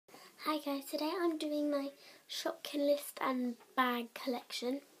Hi guys, today I'm doing my Shopkins list and bag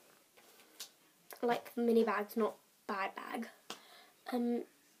collection. Like mini bags, not bag.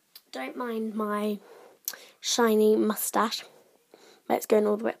 Don't mind my shiny moustache. It's going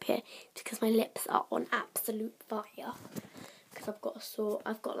all the way up here. It's because my lips are on absolute fire. Because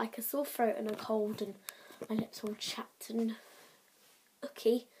I've got like a sore throat and a cold and my lips all chapped and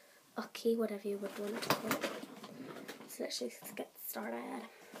ucky, whatever you would want to call it. So let's just get started.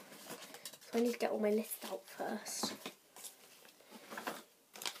 So I need to get all my lists out first.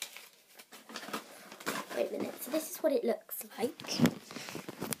 Wait a minute, so this is what it looks like.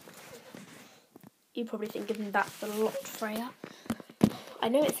 You're probably thinking that's a lot, Freya. I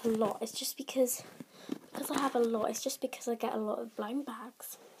know it's a lot, it's just because I have a lot, it's just because I get a lot of blind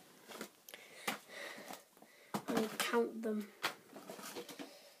bags. I count them.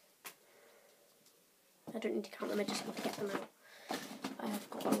 I don't need to count them, I just need to get them out. I have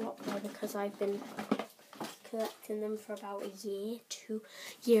got a lot more because I've been collecting them for about a year,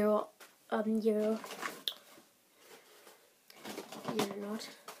 year and odd.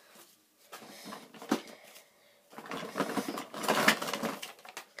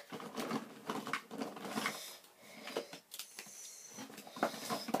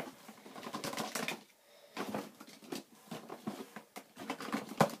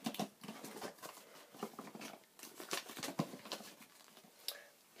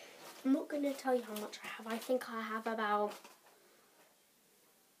 I'm not going to tell you how much I have. I think I have about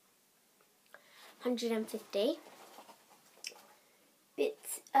 150. But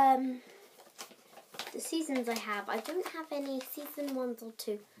the seasons I don't have any season 1 or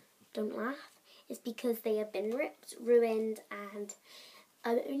 2. Don't laugh. It's because they have been ripped, ruined, and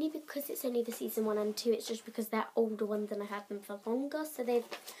only because it's only the season 1 and 2. It's just because they're older ones and I've had them for longer, so they've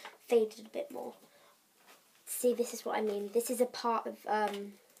faded a bit more. See, this is what I mean. This is a part of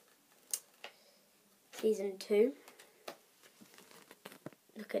season 2.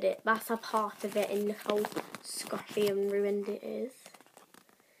 Look at it. That's a part of it, and look how scruffy and ruined it is.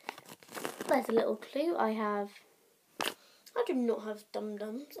 There's a little clue. I do not have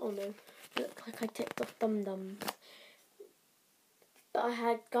dum-dums. Oh no. Look like I ticked off dum-dums. But I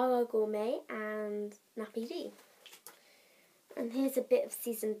had Gaga Gourmet and Nappy D. And here's a bit of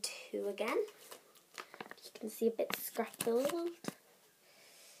season 2 again. You can see a bit scrappled.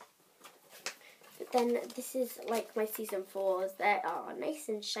 But then this is like my season 4s. They are nice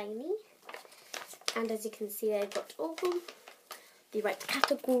and shiny. And as you can see, I've got all the right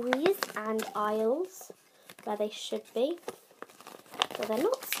categories and aisles where they should be. So they're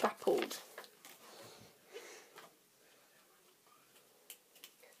not scrappled.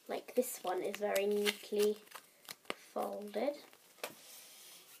 Like this one is very neatly folded.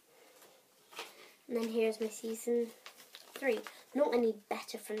 And then here's my season 3. Not any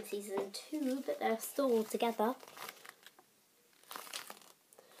better from season 2, but they're still all together.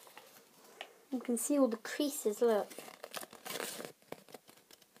 You can see all the creases, look.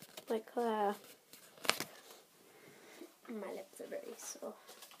 Like there. My lips are very sore.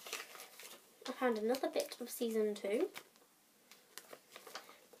 I found another bit of season 2.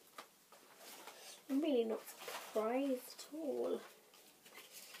 I'm really not surprised at all.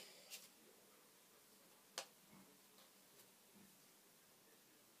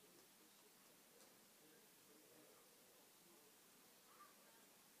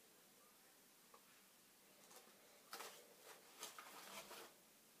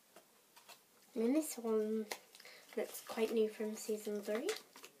 And this one looks quite new from season 3.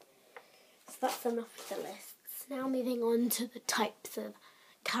 So that's enough of the lists. Now moving on to the types of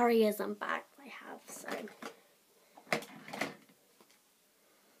carriers and bags I have. So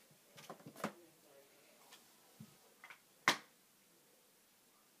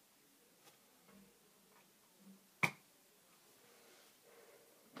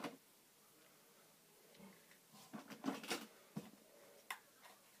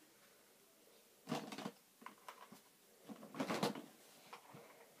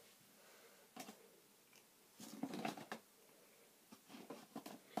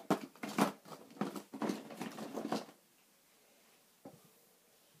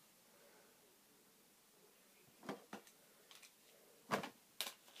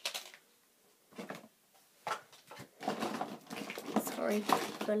sorry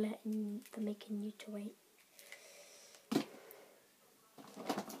for making you to wait.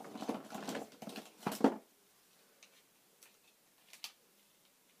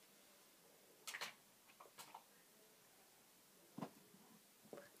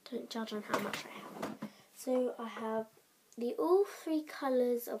 Don't judge on how much I have. So I have all 3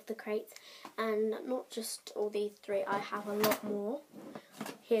 colours of the crates, and not just all these 3, I have a lot more.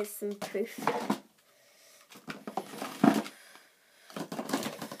 here's some proof.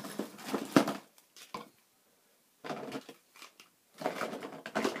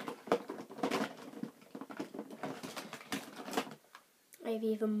 I have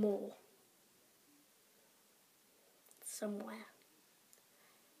even more somewhere.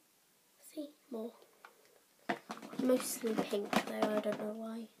 See, more. Mostly pink though, I don't know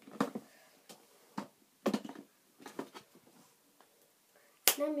why.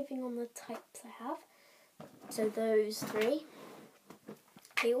 Now moving on the types I have. So those three.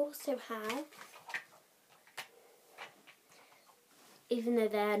 They also have, even though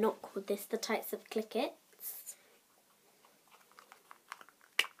they're not called this, the types of Clickets.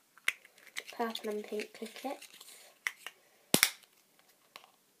 Purple and pink Clickets.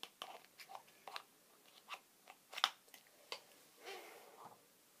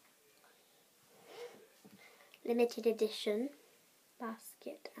 Limited edition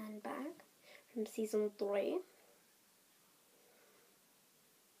basket and bag from season 3.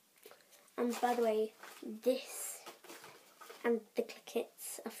 And by the way, this and the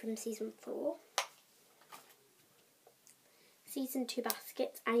Clickets are from season 4. Season 2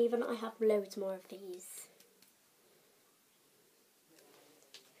 baskets, and even I have loads more of these.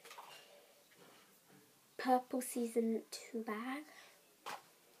 Purple season 2 bag.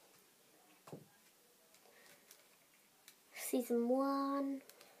 Season 1.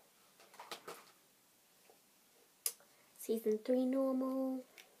 Season 3 normal.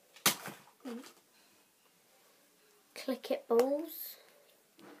 Clicket balls.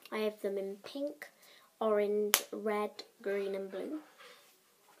 I have them in pink, orange, red, green and blue.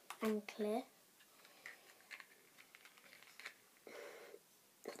 And clear.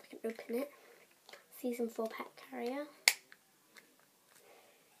 If I can open it. Season 4 pet carrier.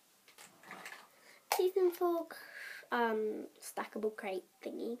 Season 4 stackable crate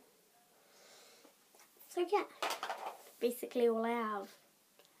thingy. So yeah, basically all I have.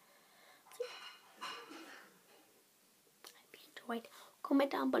 Hope you enjoyed. Comment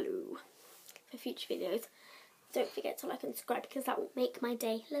down below for future videos. Don't forget to like and subscribe because that will make my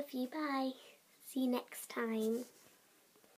day. Love you, bye. See you next time.